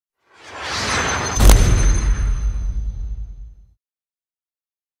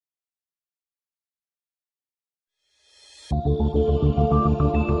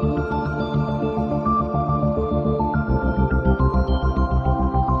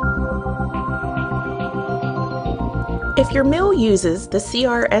If your mill uses the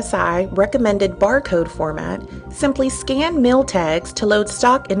CRSI recommended barcode format, simply scan mill tags to load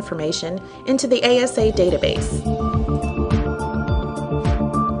stock information into the aSa database.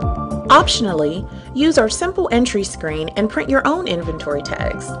 Optionally, use our simple entry screen and print your own inventory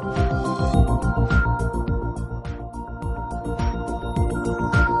tags.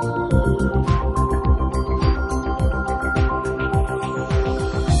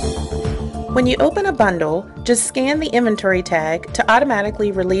 When you open a bundle, just scan the inventory tag to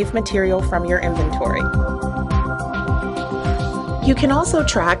automatically relieve material from your inventory. You can also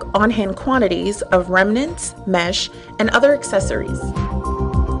track on-hand quantities of remnants, mesh, and other accessories.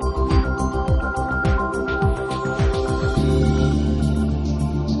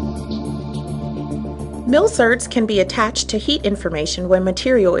 Mill certs can be attached to heat information when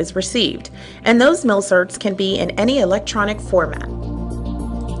material is received, and those mill certs can be in any electronic format.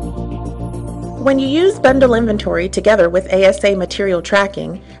 When you use bundle inventory together with aSa material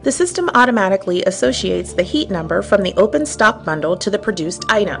tracking, the system automatically associates the heat number from the open stock bundle to the produced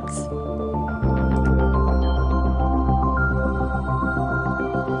items.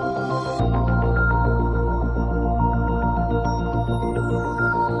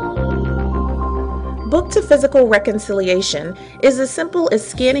 Book-to-physical reconciliation is as simple as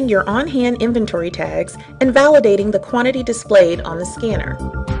scanning your on-hand inventory tags and validating the quantity displayed on the scanner.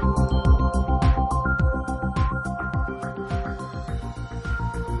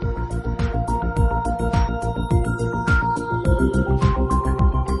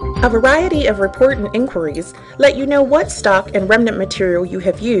 A variety of report and inquiries let you know what stock and remnant material you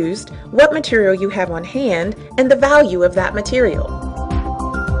have used, what material you have on hand, and the value of that material.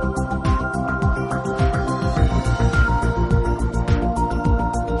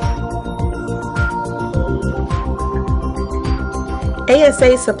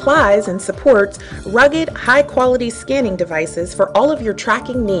 aSa supplies and supports rugged, high-quality scanning devices for all of your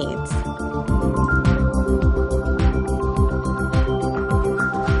tracking needs.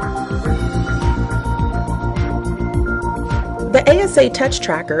 The aSa Touch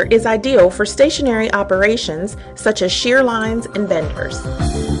Tracker is ideal for stationary operations such as shear lines and benders.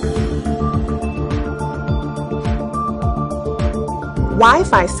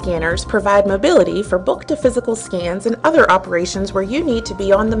 Wi-Fi scanners provide mobility for book-to-physical scans and other operations where you need to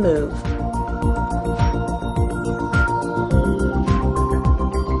be on the move.